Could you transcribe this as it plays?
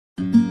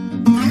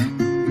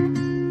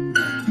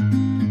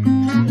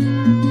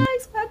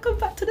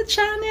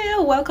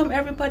channel. Welcome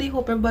everybody.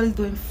 Hope everybody's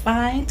doing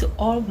fine. To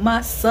all my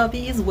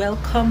subbies,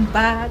 welcome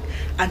back,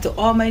 and to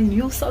all my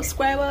new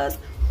subscribers,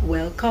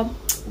 welcome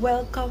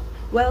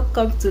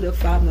to the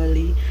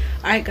family.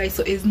 All right guys,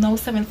 so it's now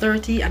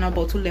 7:30 and I'm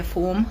about to leave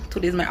home.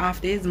 Today's my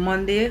off day. It's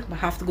Monday. I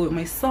have to go with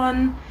my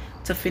son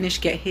to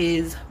get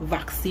his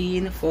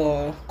vaccine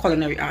for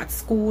culinary arts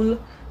school.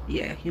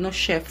 Yeah, you know,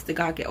 chefs, they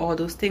gotta get all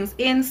those things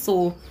in.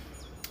 So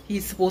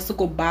he's supposed to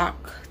go back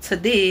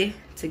today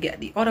to get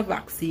the other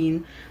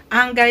vaccine.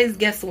 And guys,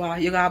 guess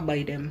what? You gotta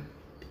buy them.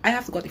 I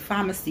have to go to the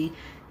pharmacy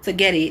to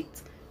get it,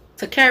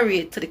 to carry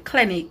it to the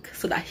clinic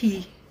so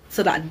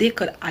that they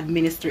could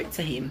administer it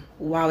to him.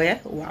 Wow, yeah,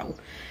 wow.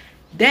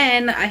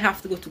 Then I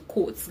have to go to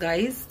Courts,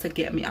 guys, to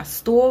get me a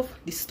stove.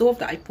 The stove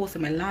that I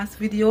posted in my last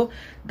video,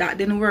 that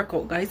didn't work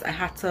out, guys. I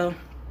had to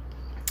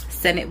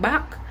send it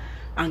back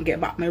and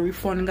get back my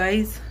refund,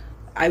 guys.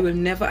 I will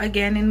never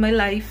again in my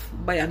life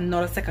buy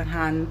another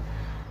second-hand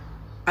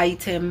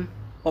item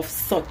of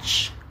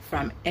such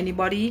from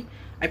anybody.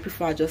 I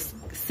prefer just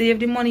save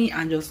the money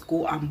and just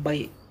go and buy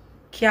it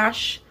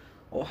cash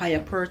or hire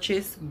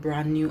purchase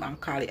brand new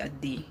and call it a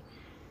day.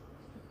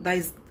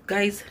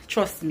 Guys,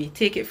 trust me,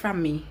 take it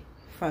from me.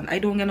 I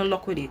don't get no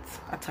luck with it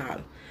at all.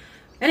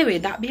 Anyway,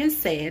 that being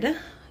said,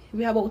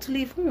 we're about to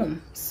leave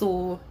home.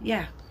 So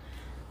yeah,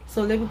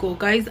 so there we go,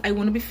 guys. I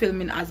won't be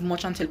filming as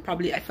much until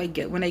probably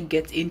when I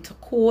get into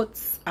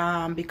Courts,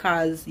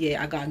 because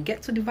yeah, I gotta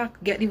get to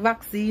get the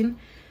vaccine,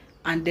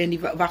 and then the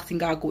vaccine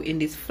gotta go in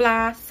this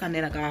flask, and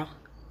then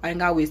I ain't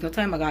gotta waste no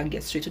time. I gotta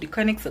get straight to the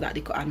clinic so that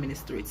they could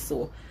administer it.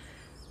 So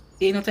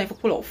ain't no time for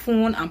pull out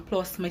phone, and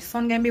plus my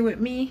son gonna be with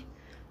me.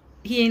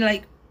 He ain't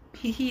like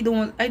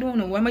I don't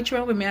know, when my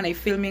children with me and I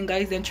filming,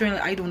 guys, then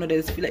children, I don't know,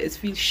 they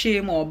feel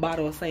shame or bad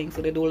or something,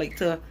 so they don't like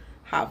to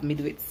have me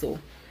do it. So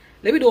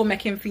let me don't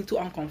make him feel too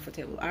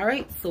uncomfortable. All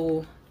right,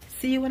 so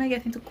see you when I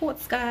get into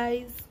Courts,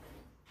 guys.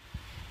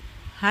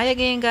 Hi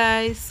again,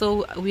 guys.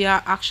 So we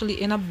are actually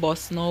in a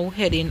bus now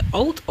heading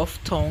out of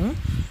town.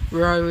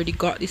 We already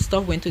got this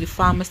stuff, went to the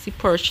pharmacy,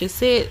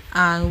 purchased it,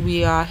 and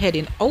we are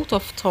heading out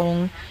of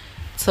town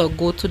to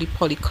go to the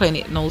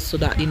polyclinic now so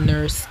that the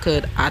nurse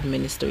could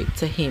administer it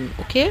to him.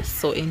 Okay,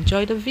 so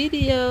enjoy the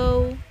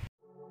video.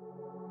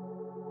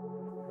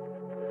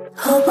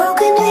 Oh,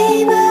 broken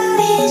neighbor,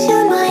 is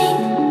your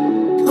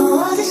mind?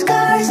 All the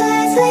scars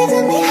let's leave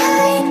them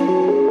behind.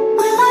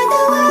 We light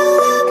the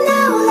world up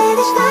now, let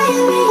us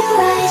fire in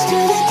your eyes, to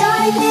the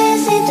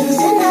darkness into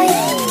the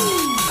night.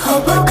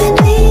 Oh, broken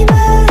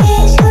neighbor,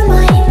 is your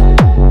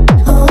mind?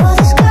 All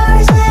the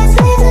scars let's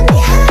leave them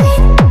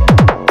behind.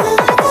 We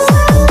light the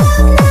world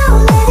up now,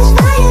 let us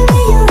fire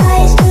in your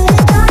eyes, to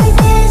the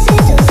darkness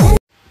into the night.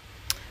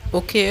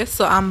 Okay,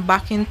 so I'm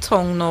back in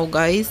town now,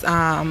 guys.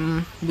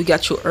 We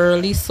got you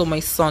early, so my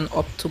son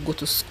up to go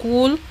to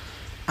school.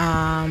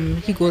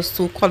 He goes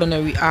to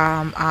culinary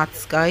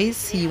arts,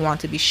 guys. He want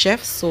to be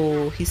chef,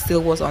 so he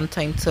still was on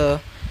time to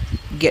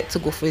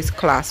go for his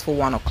class for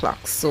 1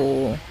 o'clock.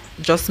 So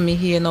just me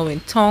here now in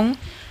town,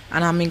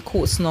 and I'm in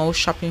Courts now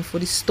shopping for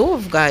the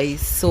stove, guys.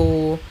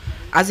 So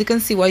as you can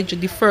see,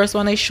 the first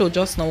one I showed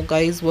just now,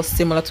 guys, was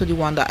similar to the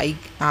one that I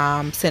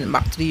sent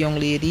back to the young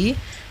lady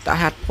that I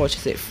had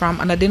purchased it from,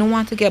 and I didn't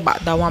want to get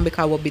back that one because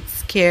I was a bit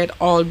scared,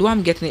 although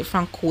I'm getting it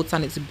from Courts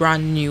and it's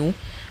brand new,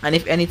 and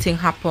if anything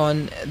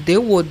happened they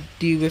would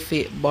deal with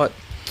it, but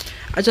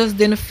I just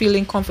didn't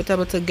feel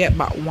comfortable to get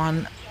back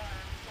one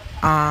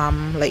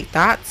like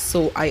that.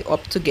 So I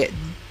opt to get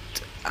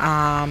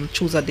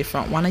choose a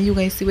different one, and you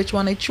guys see which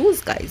one I choose,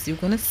 guys. You're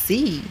gonna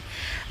see.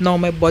 Now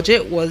my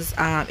budget was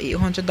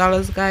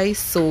 $800, guys,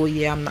 so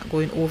yeah, I'm not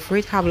going over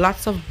it. Have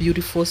lots of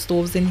beautiful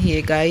stoves in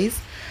here, guys,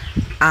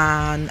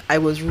 and I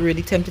was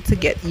really tempted to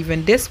get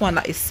even this one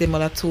that is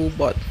similar to,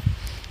 but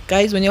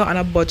guys, when you're on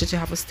a budget you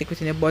have to stick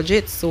within your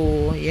budget.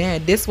 So yeah,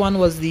 this one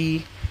was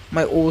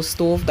my old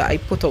stove that I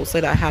put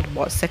outside. I had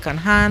bought second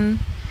hand,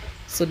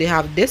 so they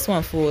have this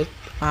one for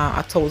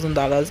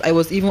 $1,000. I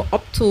was even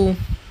up to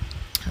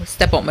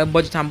step up my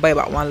budget and buy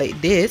back one like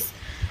this,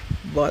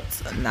 but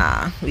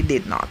nah, we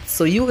did not.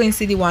 So you can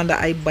see the one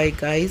that I buy,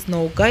 guys.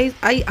 Now guys,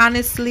 I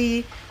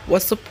honestly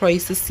was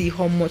surprised to see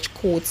how much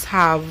Courts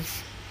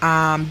have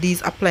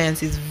these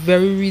appliances.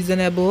 Very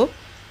reasonable,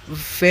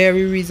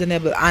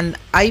 and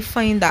I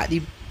find that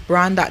the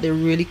brand that they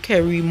really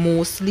carry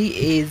mostly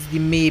is the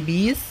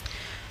Maybes,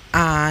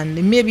 and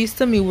the Maybes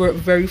to me were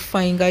very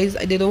fine, guys.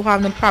 I didn't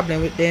have no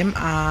problem with them,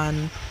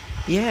 and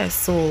yeah,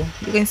 so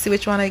you can see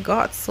which one I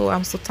got. So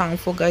I'm so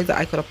thankful, guys, that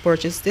I could have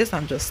purchased this.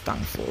 I'm just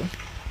thankful.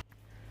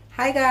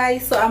 Hi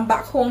guys, so I'm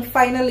back home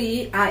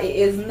finally. It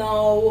is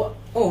now,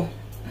 oh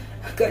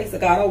guys, I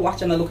gotta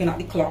watch and I'm looking at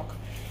the clock.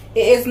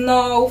 It is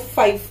now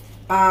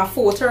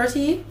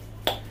 4:30.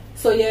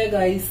 So yeah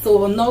guys,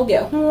 so now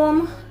get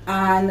home,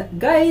 and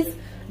guys,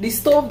 the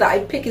stove that I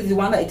pick is the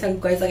one that I tell you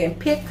guys I can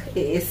pick.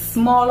 It is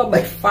smaller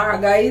by far,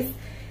 guys.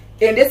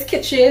 In this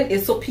kitchen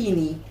is so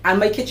peeny, and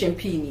my kitchen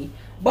peeny,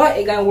 but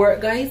it gonna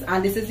work, guys.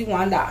 And this is the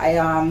one that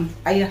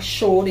I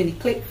showed in the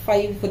clip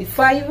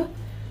 545.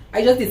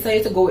 I just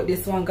decided to go with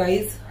this one,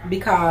 guys,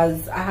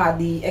 because I had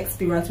the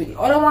experience with the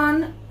other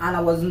one and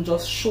I wasn't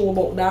just sure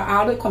about that.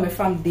 Although coming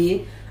from there,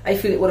 I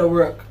feel it would have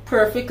worked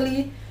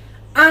perfectly.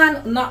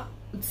 And not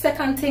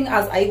second thing,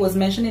 as I was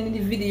mentioning in the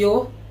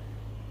video,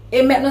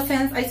 it made no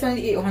sense I spent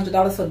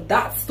 $800 for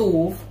that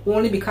stove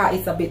only because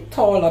it's a bit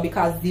taller,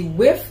 because the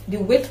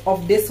width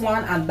of this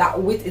one and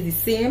that width is the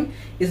same.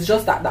 It's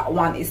just that that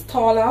one is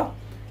taller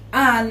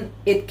and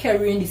it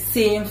carrying the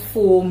same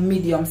 4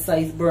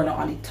 medium-sized burner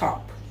on the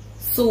top.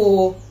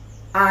 So,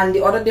 and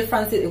the other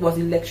difference is it was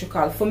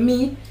electrical. For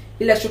me,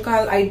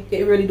 electrical,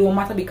 it really don't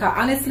matter, because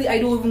honestly I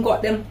don't even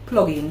got them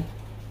plug-in.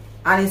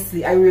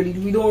 Honestly, I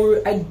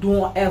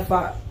don't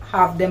ever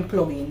have them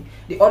plug-in.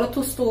 The other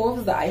 2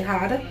 stoves that I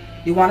had,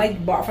 the one I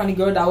bought from the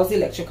girl, that was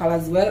electrical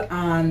as well,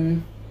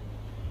 and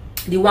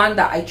the one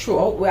that I threw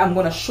out, where I'm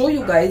gonna show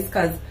you guys,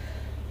 because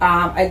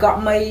I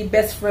got my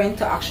best friend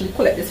to actually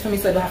collect this for me,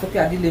 so I don't have to pay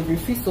a delivery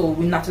fee. So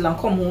we not long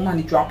come home and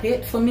he drop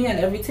it for me and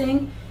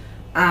everything,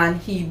 and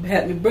he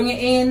helped me bring it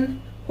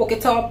in, hook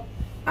it up,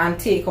 and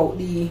take out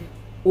the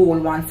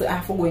old one. So I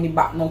have to go in the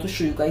back now to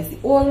show you guys the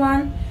old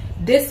one.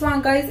 This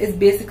one, guys, is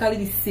basically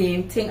the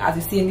same thing as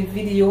you see in the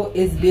video.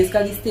 It's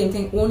basically the same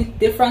thing. Only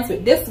difference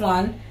with this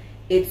one,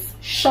 it's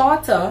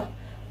shorter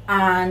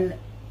and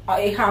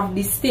I have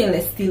the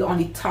stainless steel on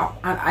the top,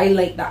 and I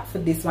like that for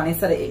this one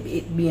instead of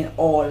it being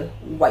all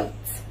white.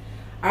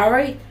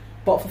 Alright,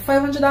 but for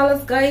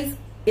 $500, guys,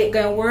 it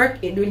gonna work.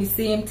 It doing the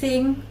same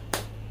thing.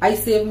 I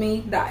saved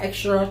me that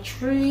extra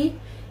tree.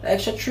 The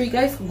extra tree,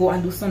 guys, go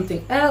and do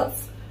something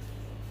else.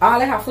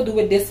 All I have to do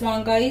with this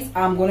one, guys,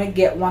 I'm gonna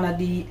get one of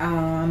the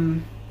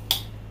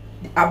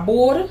a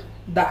board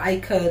that I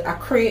could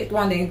crate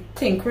one, the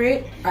tin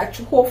crate.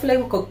 Actually, hopefully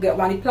we could get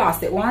one of the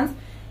plastic ones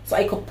so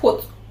I could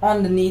put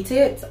underneath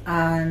it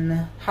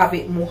and have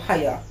it more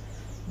higher.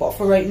 But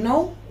for right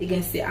now, you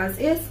can stay as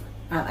is,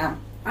 and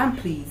I'm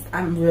pleased.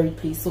 I'm very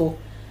pleased. So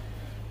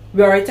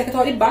we already take it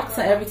out the box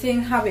and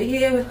everything, have it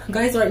here,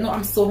 guys. Right now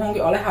I'm so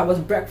hungry. All I had was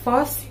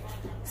breakfast,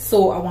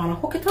 so I want to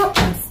hook it up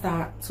and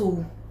start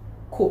to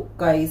cook,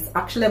 guys.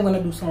 Actually, I'm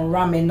gonna do some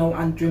ramen now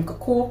and drink a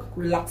coke,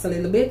 relax a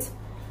little bit,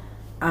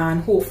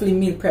 and hopefully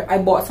meal prep. I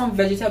bought some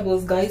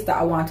vegetables, guys, that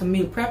I want to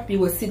meal prep. You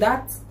will see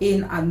that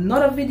in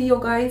another video,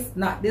 guys,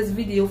 not this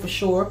video for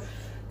sure.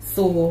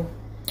 So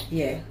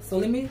yeah, so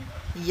let me,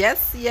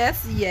 yes,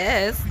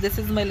 this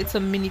is my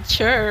little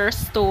miniature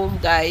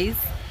stove, guys.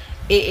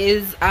 It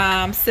is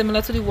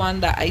similar to the one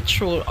that I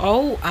threw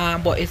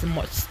out, but it's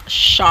much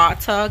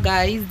shorter,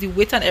 guys. The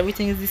width and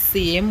everything is the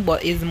same,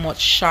 but it's much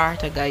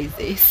shorter, guys.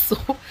 It's so,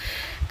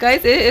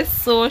 guys, it is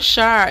so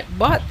short,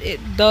 but it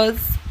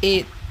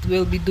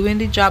will be doing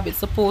the job it's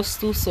supposed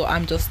to. So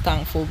I'm just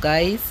thankful,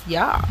 guys.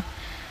 Yeah,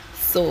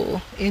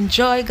 so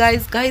enjoy,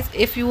 guys.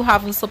 If you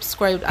haven't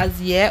subscribed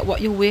as yet,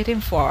 what you waiting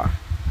for?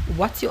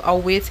 What you are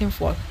waiting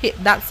for?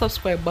 Hit that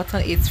subscribe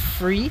button. It's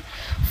free.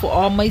 For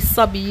all my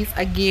subbies,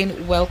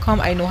 again, welcome.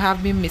 I know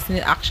I've been missing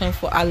in action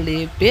for a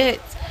little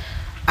bit,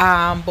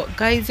 but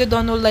guys, you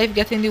don't know, life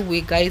get in the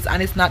way, guys,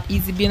 and it's not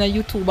easy being a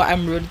YouTuber.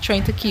 I'm really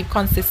trying to keep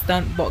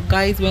consistent, but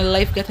guys, when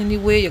life get in the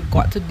way, you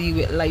got to deal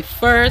with life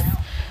first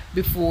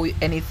before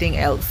anything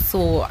else.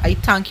 So I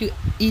thank you,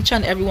 each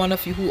and every one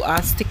of you who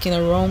are sticking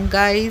around,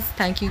 guys.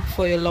 Thank you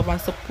for your love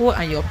and support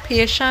and your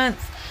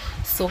patience.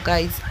 So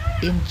guys,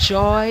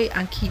 enjoy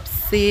and keep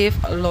safe.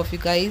 I love you,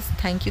 guys.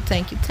 Thank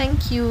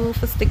you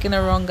for sticking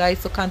around, guys.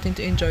 So continue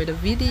to enjoy the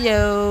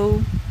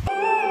video.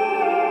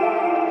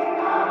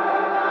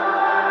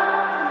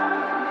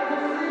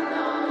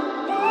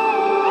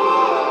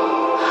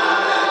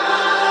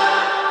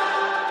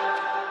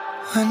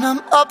 When I'm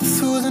up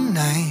through the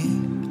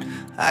night,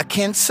 I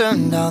can't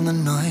turn down the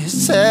noise,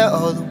 say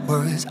all the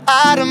words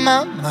out of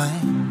my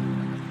mind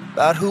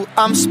about who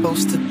I'm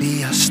supposed to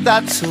be. I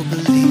start to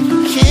believe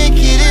I can't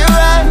get it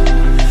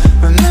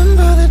right.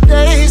 Remember the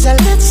days I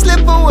let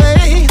slip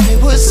away, they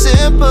were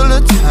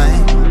simpler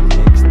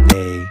times.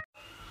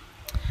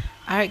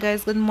 Alright,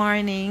 guys, good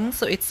morning.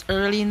 So it's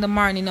early in the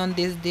morning on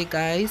this day,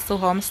 guys. So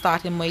how I'm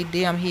starting my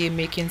day, I'm here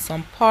making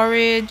some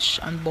porridge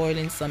and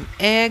boiling some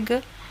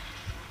egg,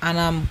 and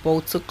I'm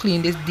about to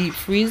clean this deep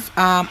freeze.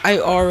 I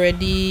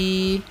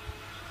already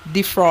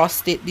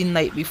defrosted the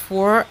night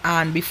before,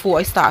 and before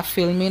I start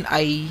filming,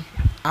 I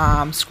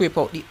scrape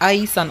out the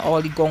ice and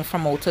all the gunk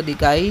from out of the,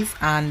 guys,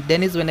 and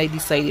then is when I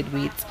decided,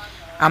 wait,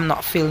 I'm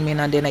not filming,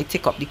 and then I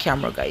take up the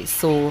camera, guys.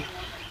 So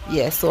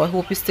yeah, so I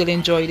hope you still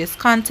enjoy this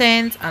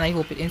content, and I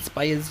hope it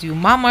inspires you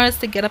mamas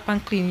to get up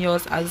and clean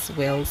yours as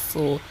well.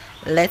 So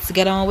let's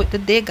get on with the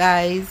day,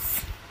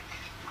 guys.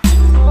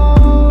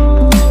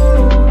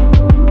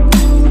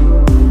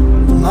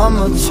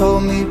 Mama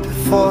told me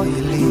before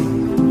you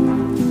leave,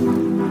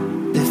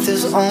 if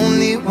there's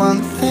only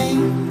one thing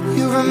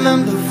you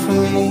remember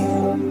from me,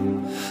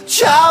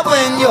 child,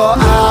 when you're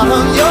out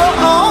on your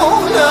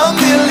own, a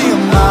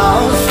million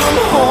miles from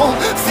home,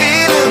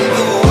 feeling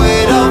the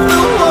weight of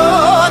the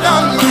world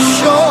on your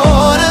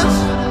shoulders,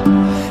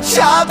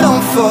 child,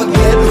 don't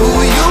forget who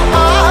you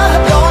are,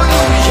 don't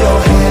lose your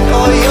head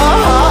or your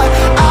heart.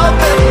 I'll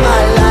bet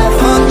my life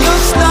on your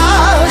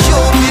stars.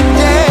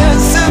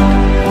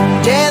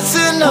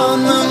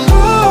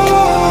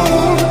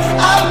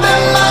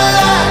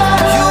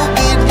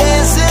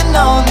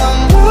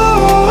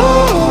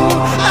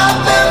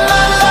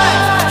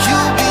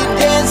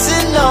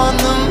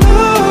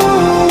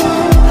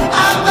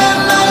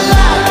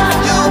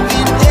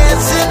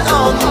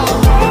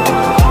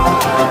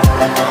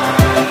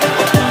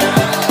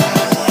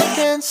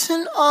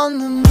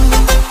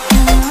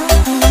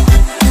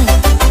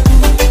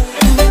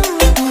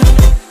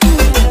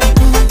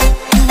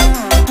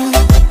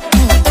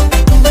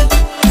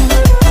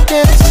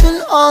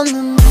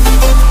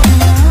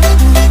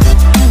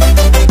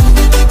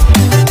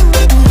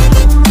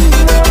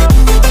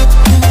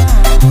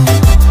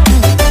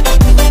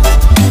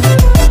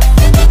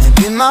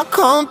 my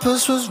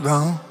compass was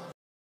wrong.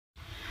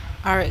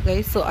 Alright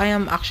guys, so I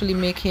am actually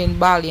making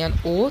barley and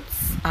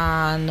oats,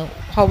 and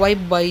how I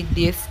buy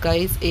this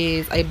guys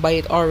is I buy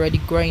it already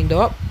grind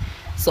up.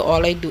 So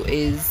all I do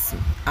is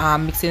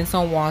mix in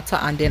some water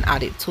and then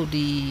add it to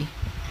the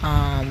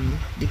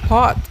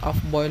pot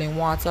of boiling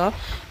water.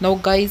 Now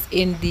guys,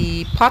 in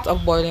the pot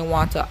of boiling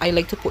water I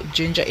like to put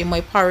ginger in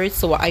my porridge.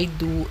 So what I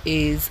do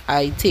is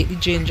I take the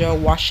ginger,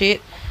 wash it,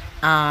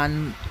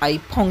 and I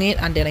pound it,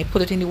 and then I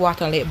put it in the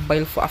water and let it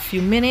boil for a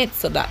few minutes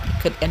so that it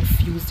could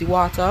infuse the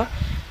water.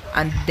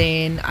 And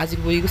then as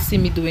you see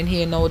me doing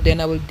here now, then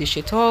I will dish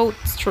it out,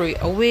 throw it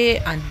away,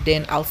 and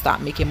then I'll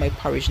start making my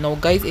porridge. Now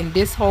guys, in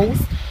this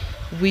house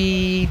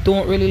we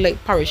don't really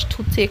like porridge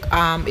too thick.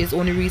 It's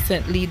only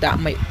recently that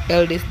my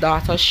eldest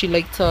daughter, she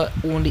like to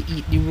only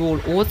eat the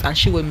rolled oats, and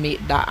she will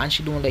make that, and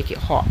she don't like it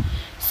hot.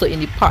 So in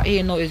the pot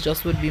here now, it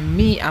just would be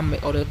me and my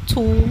other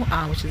two,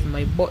 which is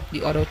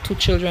the other two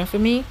children for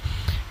me.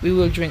 We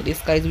will drink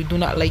this guys. We do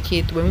not like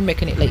it when we're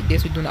making it like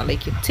this, we do not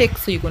like it thick.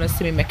 So you're gonna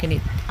see me making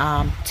it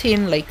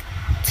thin like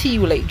tea.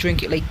 We like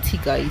drink it like tea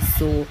guys.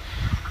 So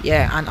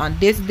yeah, and on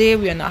this day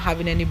we are not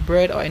having any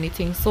bread or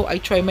anything, so I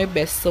try my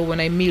best. So when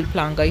I meal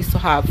plan guys, to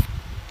have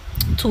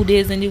 2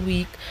 days in the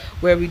week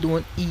where we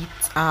don't eat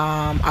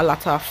a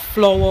lot of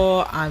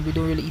flour, and we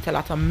don't really eat a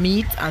lot of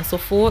meat and so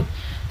forth.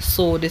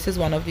 So this is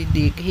one of the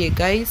day here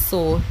guys.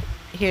 So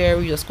here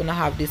we're just gonna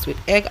have this with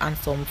egg and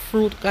some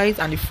fruit guys,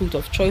 and the fruit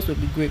of choice will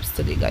be grapes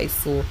today guys.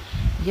 So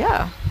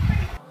yeah,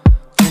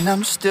 And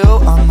I'm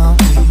still on my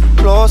way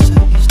closer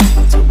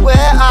to where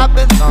I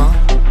belong.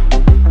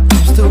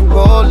 I'm still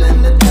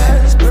rolling the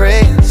dice,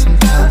 praying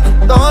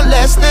sometimes it don't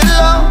last it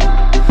long.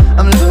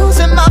 I'm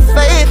losing my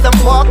faith, I'm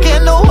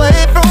walking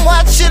away from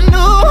what you knew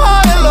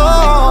all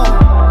along.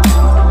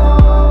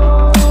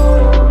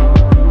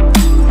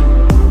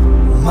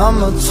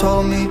 Mama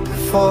told me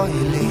before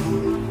you leave,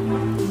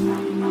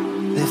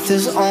 if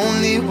there's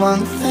only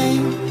one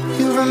thing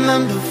you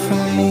remember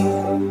from me,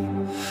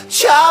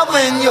 child,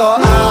 when you're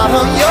out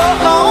on your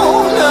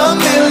own, a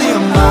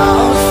million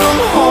miles from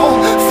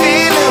home,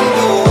 feeling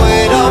the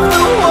weight of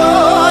the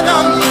world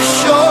on your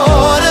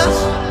shoulders.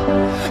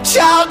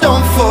 Child,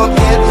 don't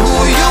forget who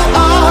you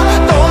are,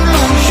 don't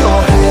lose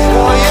your head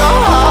or your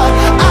heart.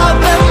 I'll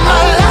bet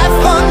my life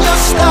on your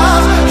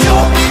stars,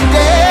 you'll be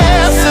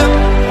dancing,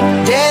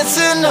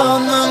 dancing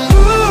on the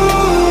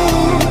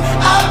moon.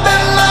 I'll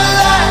bet my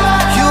life,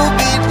 you'll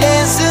be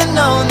dancing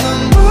on the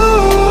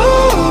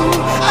moon.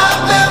 I'll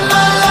bet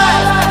my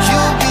life,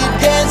 you'll be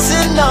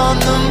dancing on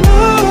the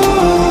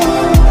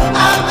moon.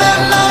 I'll bet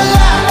my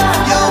life,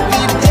 you'll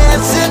be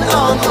dancing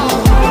on the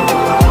moon.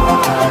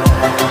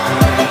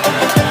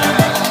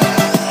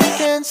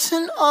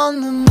 Dancing on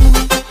the moon.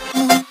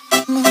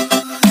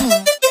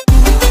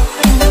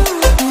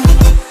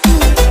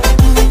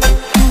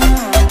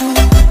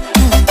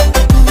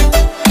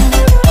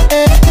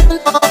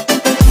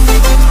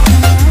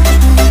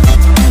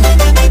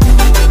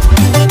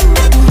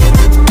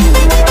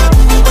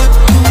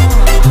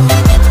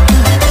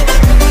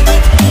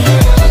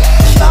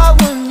 Child,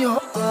 when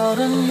you're out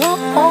on your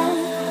own,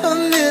 a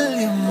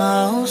million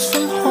miles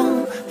from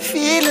home,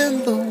 feeling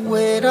the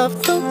weight of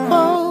the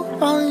world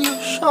on your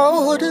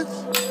shoulders.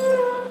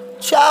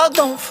 Child,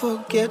 don't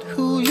forget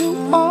who you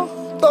are,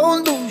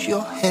 don't lose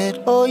your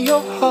head or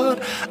your heart.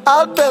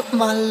 I'll bet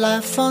my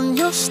life on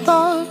your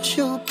stars,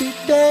 you'll be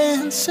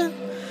dancing,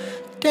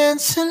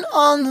 dancing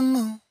on the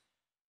moon.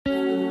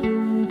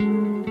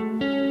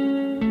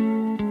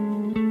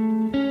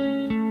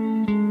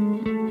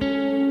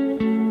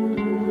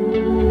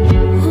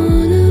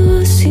 One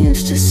of us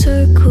seems to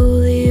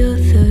circle the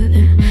other.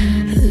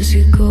 As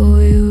you go,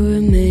 you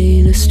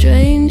remain a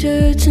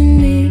stranger to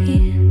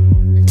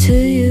me, to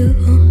you.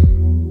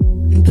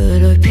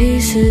 But our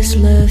pieces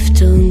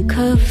left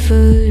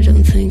uncovered.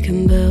 I'm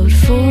thinking about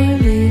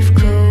four-leaf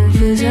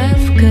clovers.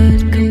 I've got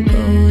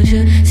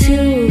composure,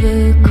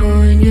 silver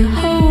coin. You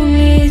hold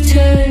me,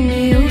 turn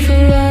me over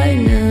right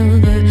now,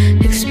 but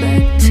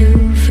expect to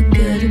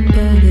forget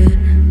about it.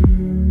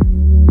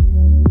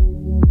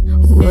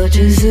 Watch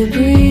as the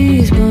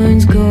breeze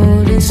burns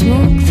golden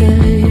smoke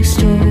that you've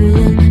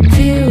stolen.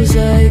 Feels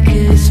like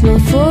it's my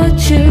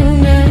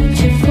fortune that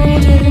you're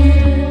folding.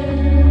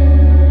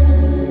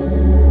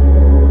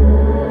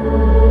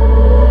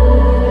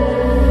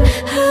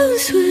 I'm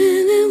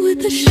swimming with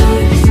the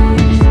sharks.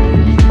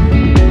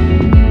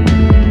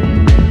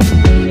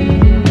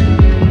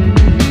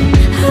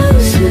 I'm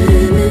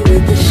swimming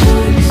with the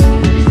sharks.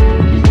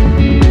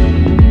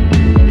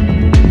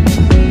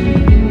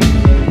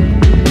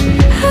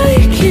 I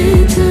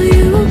can't tell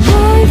you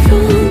apart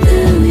from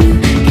them. You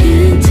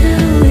can't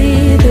tell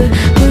either.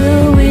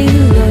 Will we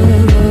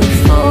love or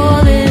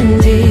fall in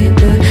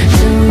deeper?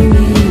 Tell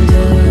me,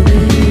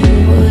 darling,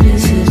 what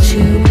is it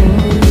you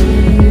want?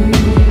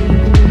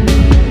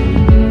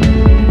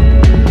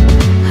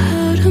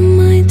 How the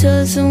mind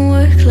doesn't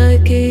work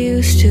like it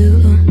used to.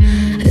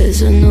 As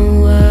I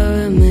know I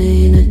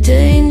remain a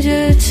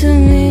danger to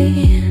me,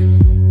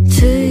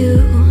 to you.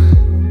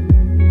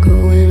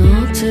 Going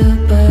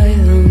altered by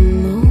the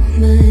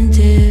moment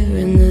it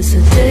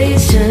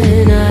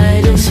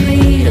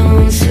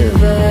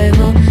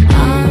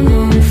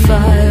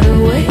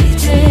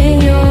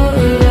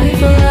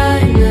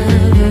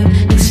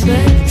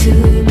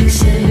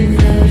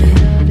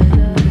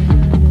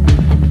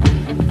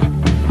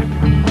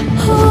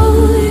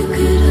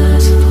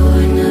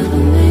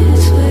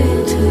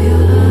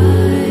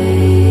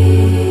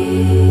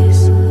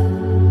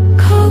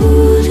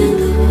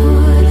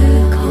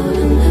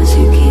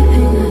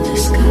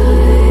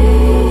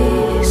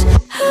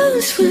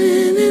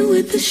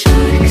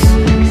sharks.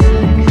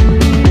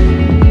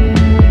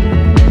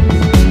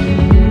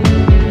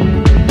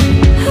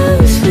 I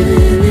was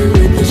swimming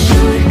with the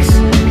sharks.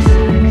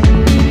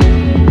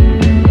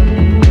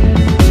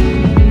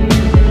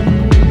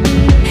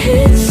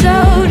 It's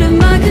out of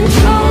my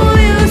control.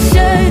 You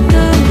set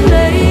the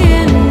play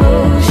in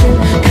motion.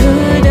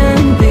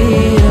 Couldn't be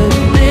a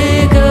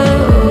bigger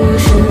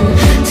ocean.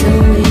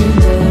 Tell me,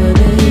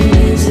 darling,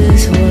 is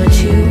this what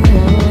you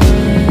want?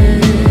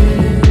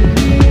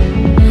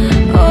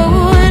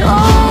 Oh, and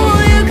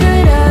all you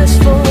could ask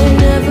for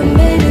never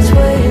made its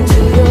way into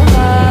your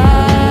eyes.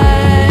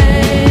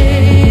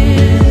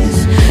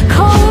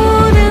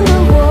 Cold in the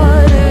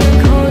water,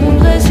 cold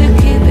unless you're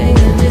keeping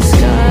a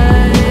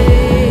disguise.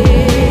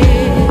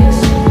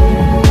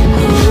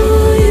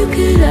 All you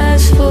could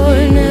ask for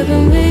never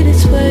made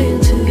its way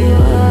into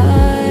your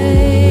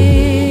eyes.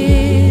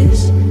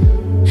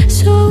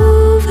 So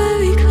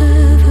very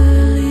clever,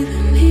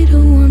 leaving me to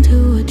wonder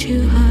what you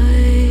hide.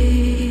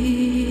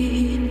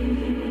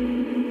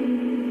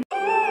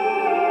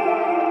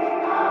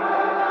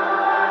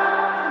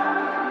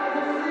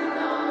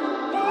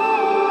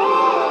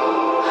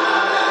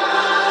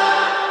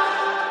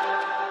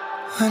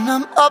 When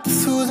I'm up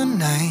through the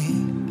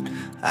night,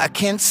 I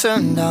can't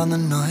turn down the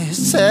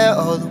noise. Tear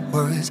all the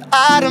worries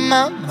out of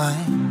my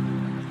mind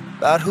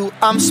about who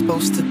I'm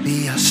supposed to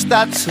be. I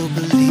start to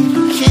believe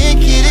I can't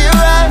get it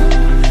right.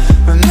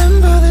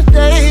 Remember the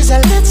days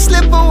I let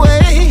slip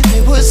away.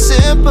 They were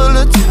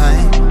simpler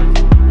times.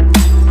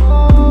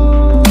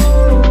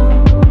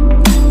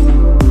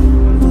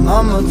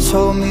 Mama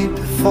told me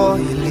before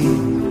you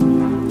leave,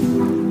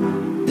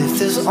 if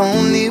there's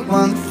only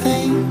one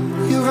thing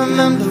you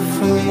remember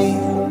from me,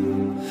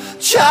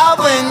 child,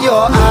 when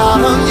you're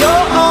out on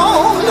your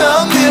own,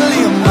 a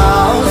million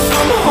miles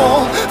from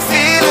home,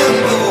 feeling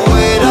the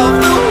weight of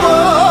the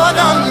world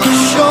on your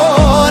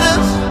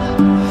shoulders,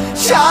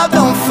 child,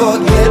 don't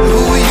forget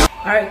who you are.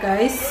 Alright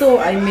guys, so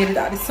I made it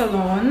at the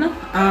salon.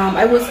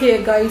 I was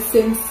here guys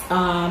since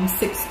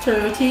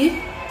 6:30.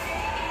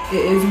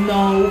 It is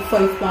now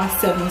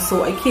 7:05,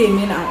 so I came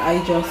in and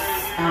I just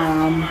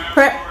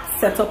prepped,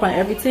 set up and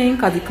everything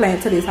because the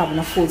client today is having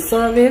a full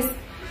service.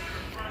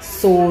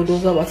 So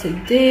those are what I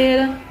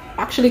did.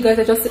 Actually guys,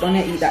 I just sit on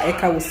and eat that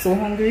egg. I was so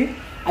hungry.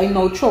 I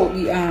now throw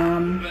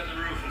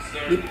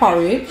the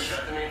porridge.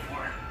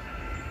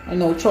 I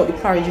now throw the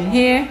porridge in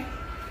here.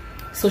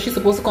 So she's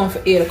supposed to come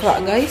for 8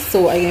 o'clock guys.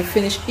 So I can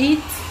finish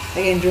eat,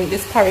 I can drink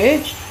this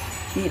porridge,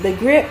 eat the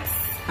grapes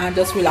and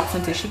just relax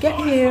until she get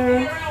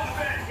here.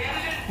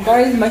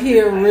 Guys, my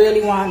hair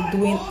really want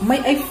doing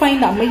I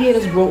find that my hair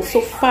is broke so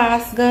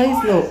fast guys.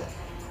 Look,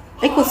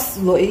 I could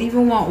slow, it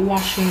even want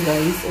washing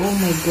guys. Oh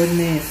my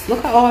goodness,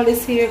 look at all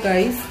this hair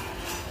guys.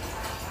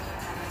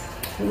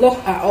 Look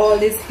at all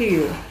this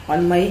hair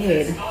on my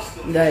head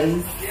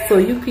guys. So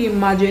you can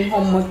imagine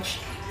how much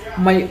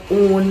my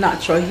own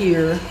natural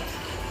hair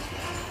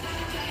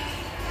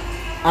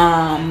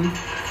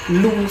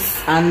loose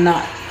and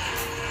not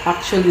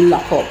actually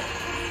lock up.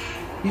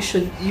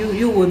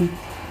 You would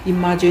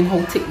imagine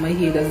how thick my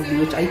hair does be,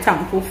 which I'm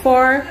thankful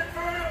for.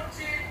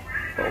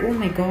 But oh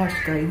my gosh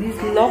guys,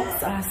 these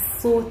locks are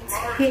so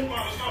thick.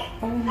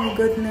 Oh my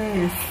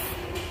goodness,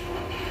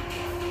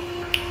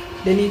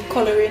 they need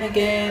coloring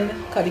again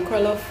because the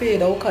color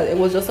fade out because it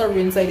was just a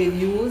rinse I did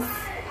use.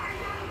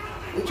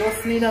 It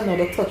just need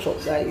another touch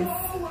up guys.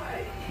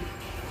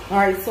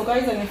 Alright, so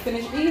guys, I'm gonna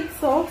finish eat,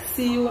 so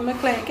see you when my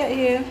client get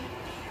here.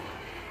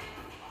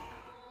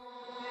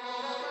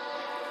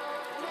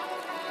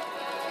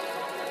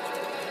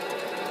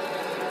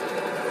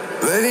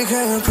 Baby,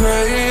 can you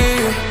pray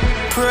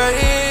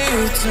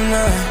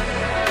tonight?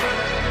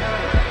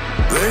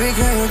 Baby,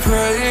 can you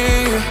pray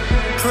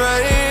for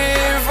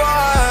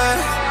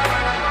us?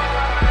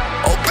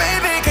 Oh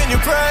baby, can you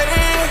pray?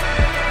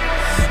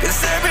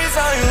 Cause every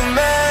time you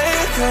make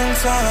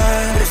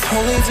time, it's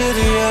holy to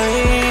the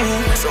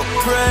end. So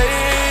pray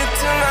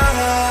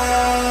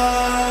tonight,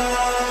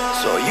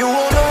 so you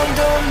won't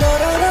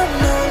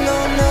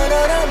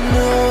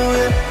know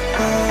it.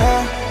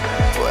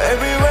 For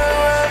everywhere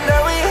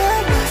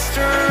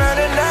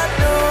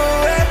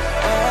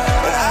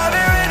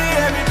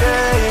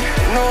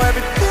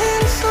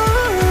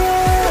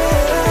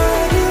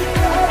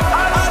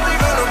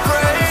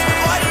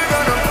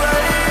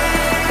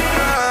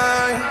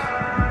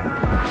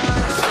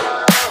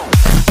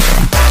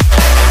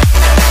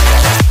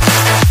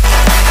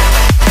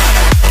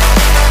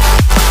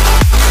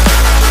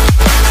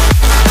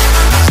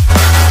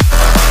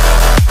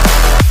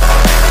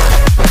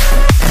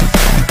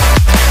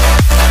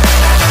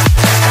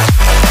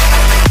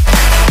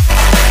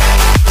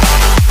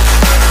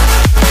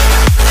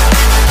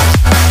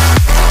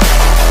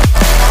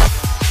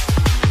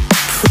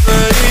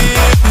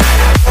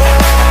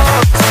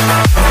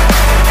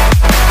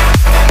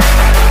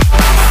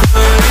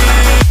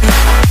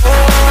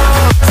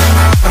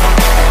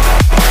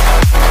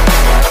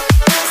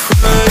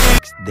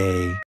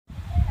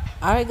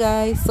Alright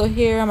guys, so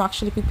here I'm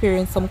actually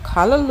preparing some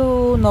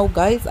callaloo. Now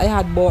guys, I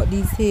had bought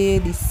these here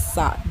this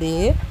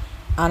Saturday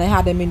and I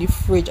had them in the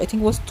fridge. I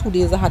think it was 2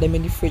 days I had them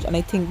in the fridge, and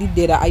I think the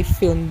day that I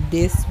filmed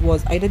this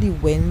was either the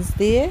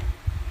Wednesday.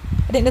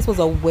 I think this was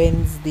a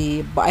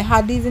Wednesday, but I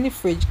had these in the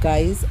fridge,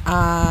 guys,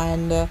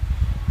 and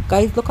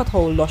guys, look at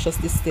how luscious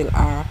these still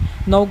are.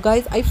 Now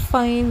guys, I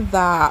find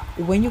that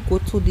when you go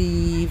to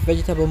the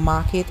vegetable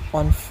market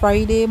on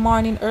Friday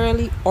morning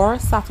early or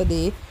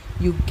Saturday,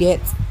 you get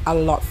a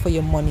lot for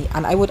your money,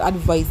 and I would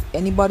advise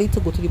anybody to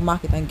go to the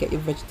market and get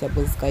your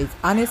vegetables, guys.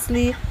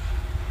 Honestly,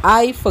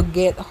 I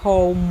forget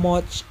how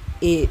much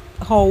better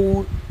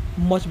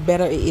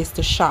it is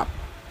to shop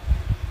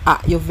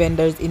at your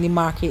vendors in the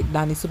market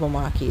than the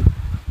supermarket.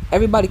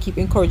 Everybody keep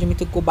encouraging me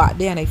to go back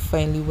there, and I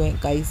finally went,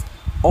 guys.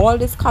 All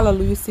this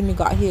callaloo you see me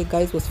got here,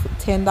 guys, was for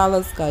 $10,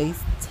 guys.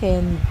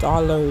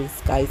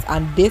 $10, guys,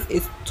 and this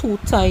is 2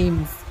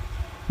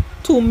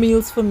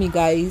 meals for me,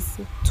 guys.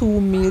 2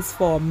 meals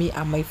for me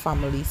and my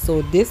family,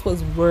 so this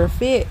was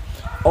worth it.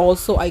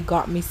 Also, I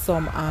got me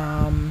some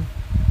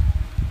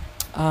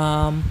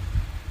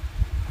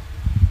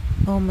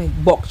oh my,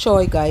 bok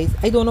choy, guys.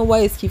 I don't know why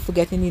I keep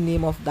forgetting the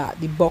name of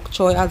that. The bok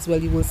choy as well,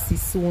 you will see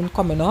soon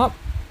coming up.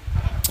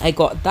 I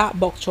got that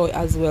bok choy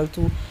as well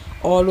too.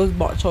 All those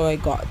bok choy I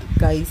got,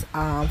 guys,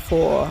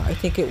 for I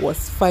think it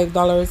was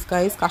 $5,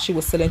 guys, because she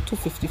was selling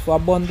 $2.50 for a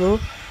bundle.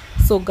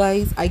 So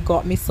guys, I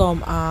got me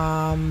some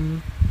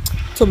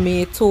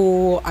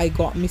tomato, I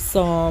got me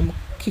some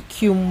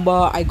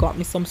cucumber, I got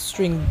me some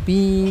string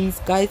beans,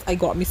 guys. I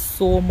got me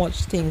so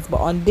much things, but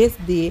on this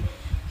day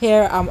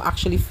here I'm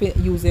actually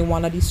using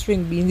one of the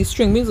string beans. The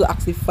string beans are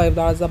actually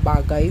 $5 a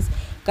bag, guys.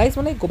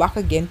 When I go back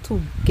again to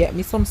get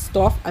me some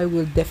stuff, I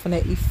will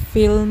definitely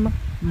film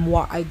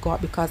what I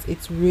got, because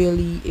it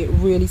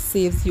really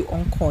saves you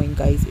on coin,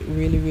 guys. It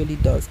really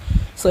does.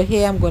 So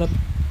here I'm gonna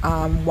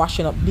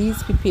washing up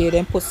these, prepare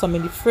them, put some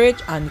in the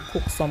fridge and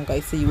cook some,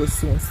 guys, so you will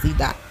soon see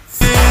that.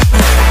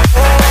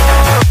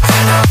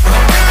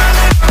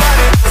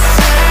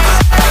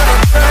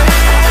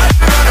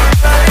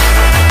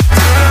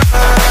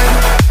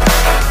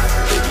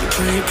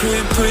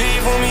 Pray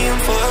for me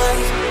and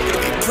fast.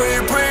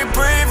 Baby, pray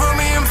for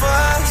me and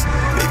fast.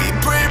 Baby,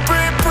 pray for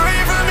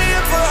me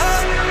and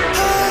fast.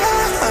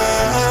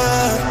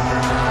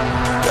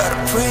 Gotta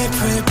pray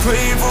for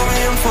me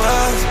and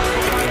fast.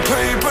 Baby,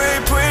 pray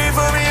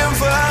for me and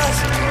fast.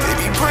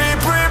 Baby, pray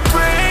for me and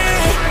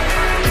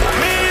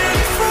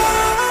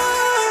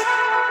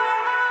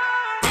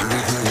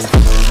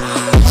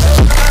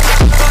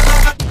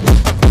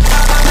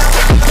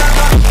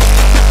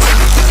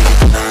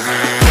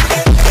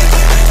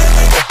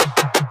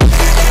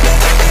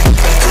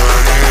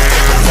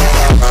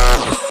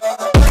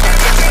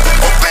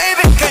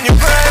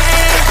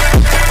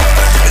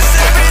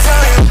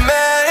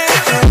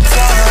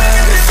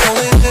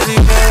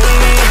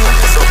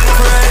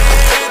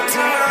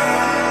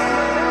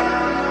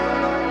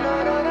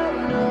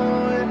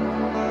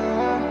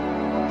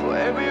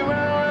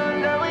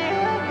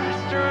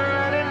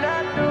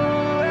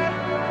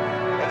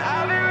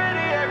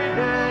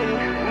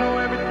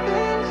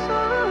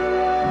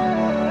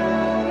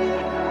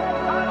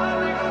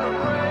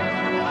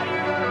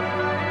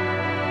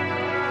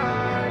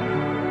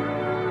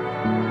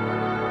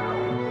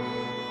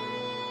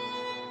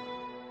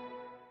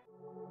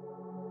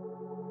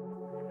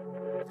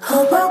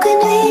Oh, broken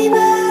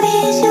neighbor,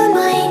 is your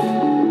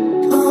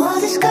mind? All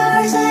the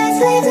scars that's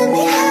leaving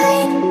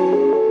behind.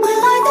 We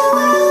light the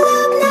world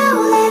up now,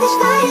 let us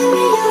fire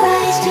in your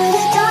eyes. To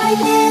the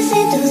darkness,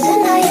 into the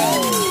night.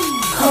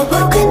 Oh,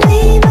 broken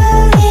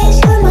neighbor, is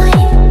your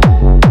mind?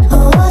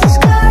 All the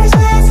scars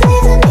that's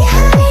leaving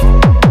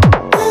behind.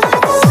 We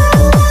light the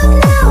world up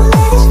now,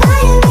 let us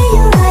fire in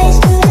your eyes.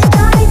 To the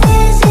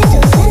darkness, into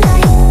the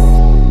night.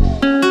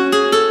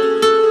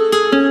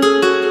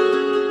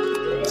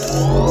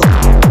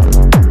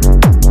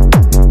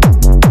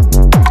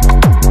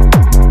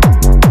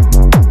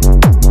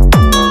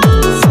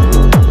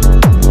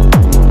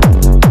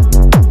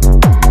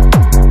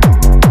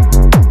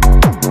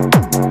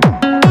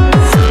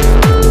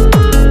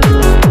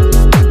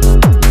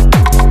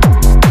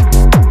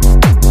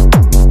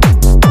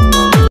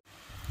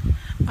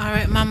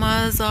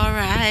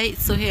 Alright,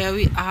 so here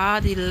we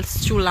are, the little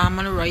stew lamb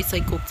and rice I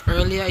cooked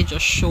earlier. I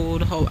just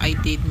showed how I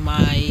did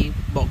my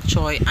bok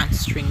choy and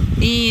string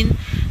bean.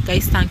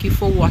 Guys, thank you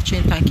for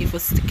watching, thank you for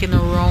sticking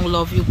around,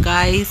 love you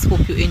guys,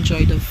 hope you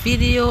enjoyed the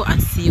video,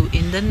 and see you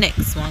in the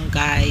next one,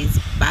 guys.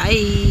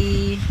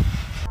 Bye.